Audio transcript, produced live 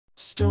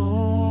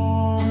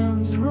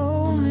Storms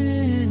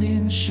rolling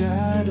in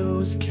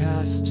shadows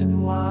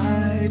casting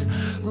wide,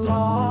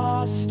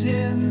 lost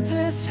in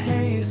this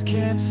haze,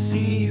 can't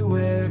see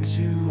where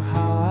to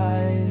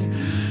hide.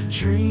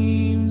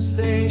 Dreams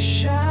they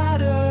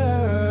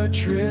shatter,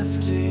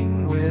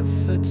 drifting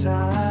with the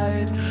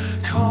tide,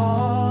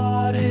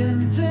 caught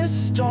in this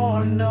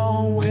storm,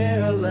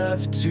 nowhere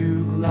left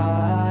to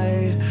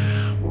glide.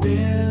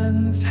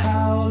 Winds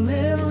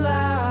howling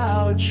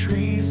loud,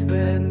 trees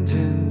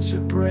bending to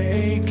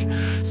break,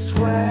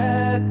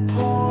 sweat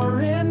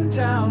pouring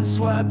down,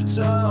 swept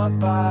up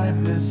by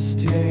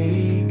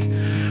mistake.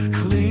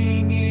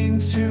 Clinging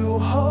to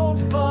hope,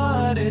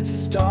 but it's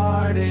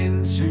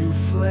starting to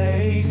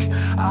flake.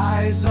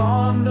 Eyes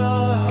on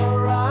the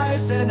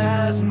horizon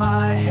as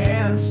my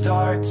hands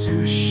start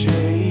to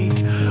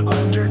shake.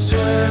 Under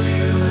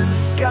turbulent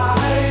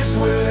skies,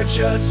 we're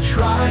just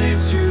trying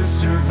to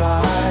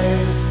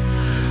survive.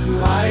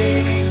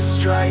 Lightning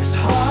strikes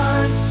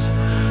hearts,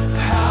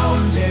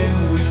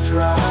 pounding we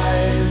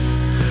thrive.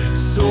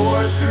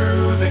 Soar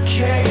through the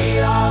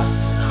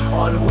chaos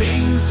on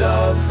wings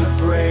of the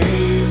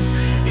brave.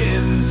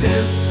 In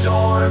this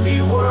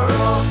stormy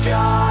world,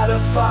 gotta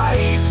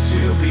fight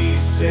to be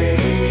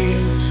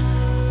saved.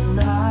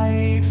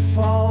 Night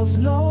falls,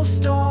 no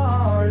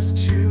stars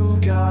to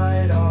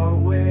guide our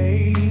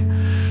way.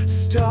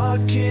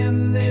 Stuck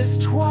in this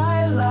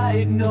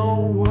twilight, no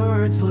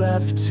words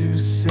left to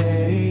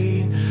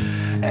say.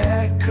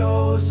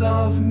 Echoes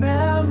of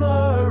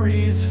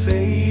memories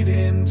fade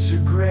into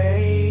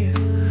gray.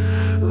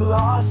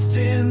 Lost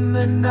in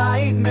the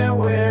nightmare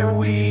where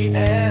we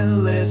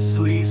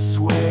endlessly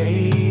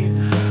sway.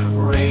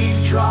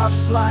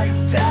 Raindrops like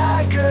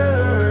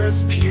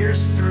daggers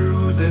pierce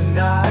through the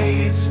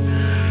night,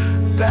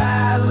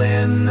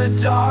 battling the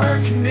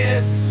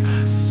darkness,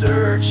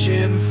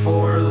 searching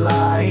for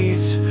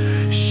light.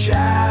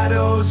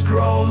 Shadows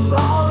grow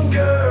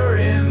longer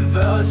in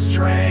the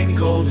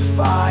strangled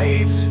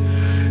fight.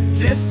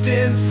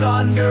 Distant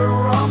thunder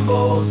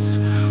rumbles,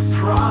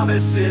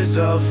 promises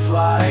of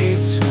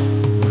flight.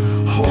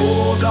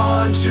 Hold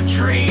on to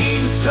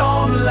dreams,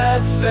 don't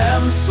let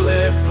them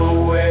slip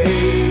away.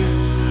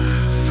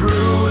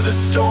 Through the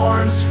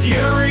storm's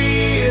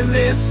fury in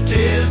this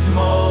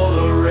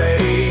dismal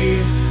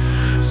array,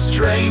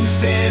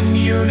 strength in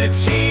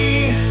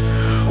unity,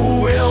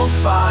 we'll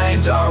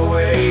find our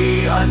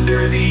way.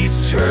 Under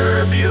these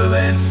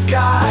turbulent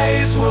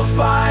skies, we'll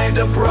find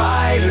a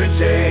brighter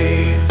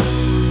day.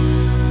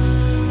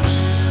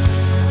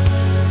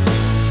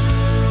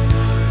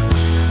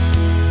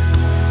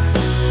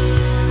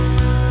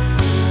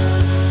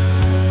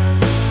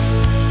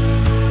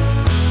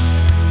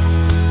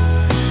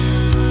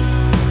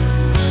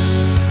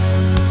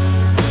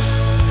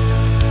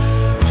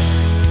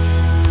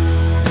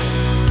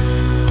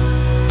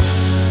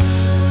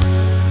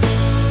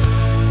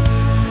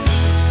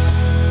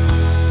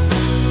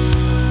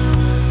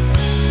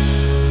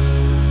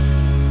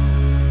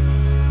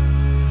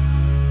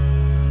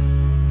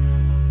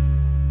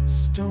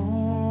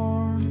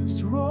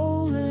 Storms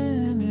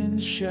rolling in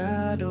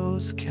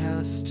shadows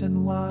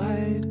casting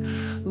wide,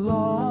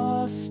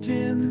 lost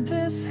in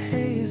this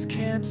haze,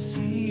 can't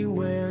see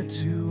where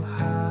to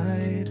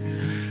hide.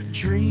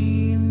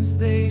 Dreams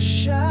they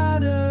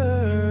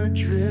shatter,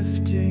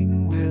 drifting